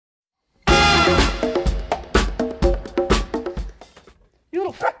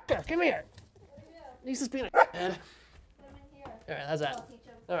come here. He's just being a head. All right, how's that?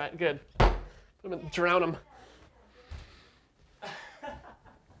 All right, good. Drown him.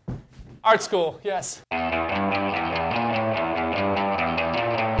 Art school, yes. I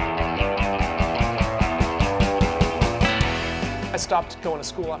stopped going to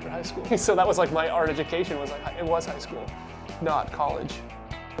school after high school. So that was like my art education was like, it was high school, not college.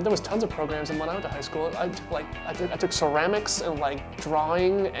 There was tons of programs, and when I went to high school, I took ceramics and like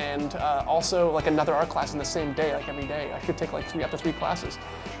drawing, and also like another art class in the same day, like every day. I could take like up to three classes.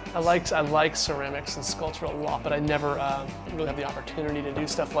 I like ceramics and sculpture a lot, but I never really have the opportunity to do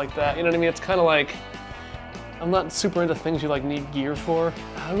stuff like that. You know what I mean? It's kind of like, I'm not super into things you like need gear for.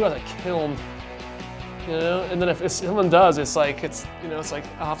 Who has a kiln? You know, and then if someone does, it's like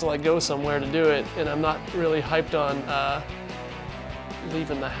I'll have to like go somewhere to do it, and I'm not really hyped on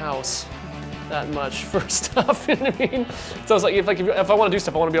leaving the house that much for stuff. You know what I mean? So it's like if I want to do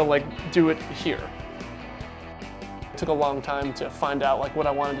stuff, I want to be able to like do it here. It took a long time to find out like what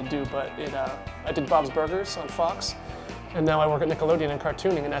I wanted to do, but I did Bob's Burgers on Fox, and now I work at Nickelodeon in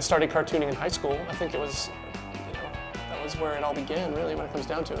cartooning, and I started cartooning in high school. I think it was, that was where it all began, really, when it comes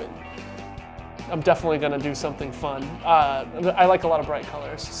down to it. I'm definitely going to do something fun. I like a lot of bright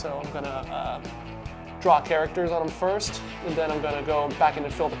colors, so I'm going to draw characters on them first, and then I'm going to go back in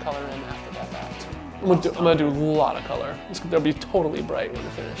and fill the color in after that fact. I'm going to do a lot of color. They'll be totally bright when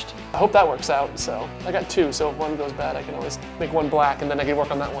they're finished. I hope that works out. So I got two, so if one goes bad, I can always make one black, and then I can work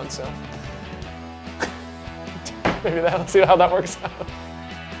on that one. So maybe that'll see how that works out.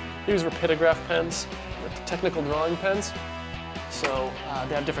 These are Rapidograph pens, technical drawing pens. So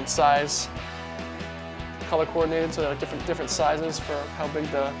they have different size, color coordinated, so they're like different sizes for how big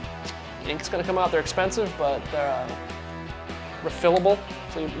the ink's going to come out. They're expensive, but they're refillable.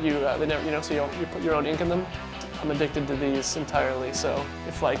 So you put your own ink in them. I'm addicted to these entirely. So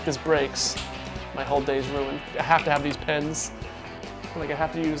if like this breaks, my whole day's ruined. I have to have these pens. Like I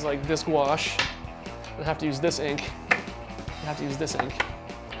have to use like this wash. I have to use this ink. I have to use this ink.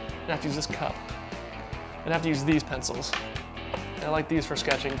 I have to use this cup. And I have to use these pencils. And I like these for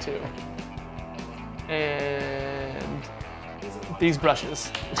sketching too. And these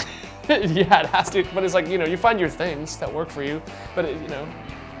brushes. Yeah, it has to, but it's like, you find your things that work for you, but I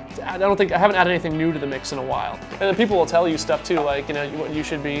haven't added anything new to the mix in a while. And then people will tell you stuff too, like, what you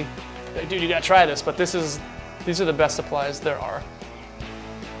should be, like, dude, you gotta try this, but these are the best supplies there are.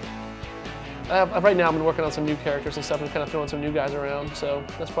 Right now, I've been working on some new characters and stuff and kind of throwing some new guys around, so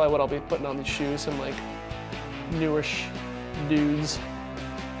that's probably what I'll be putting on these shoes, some like newish dudes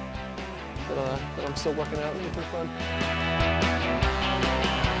that I'm still working out. It'll be pretty fun.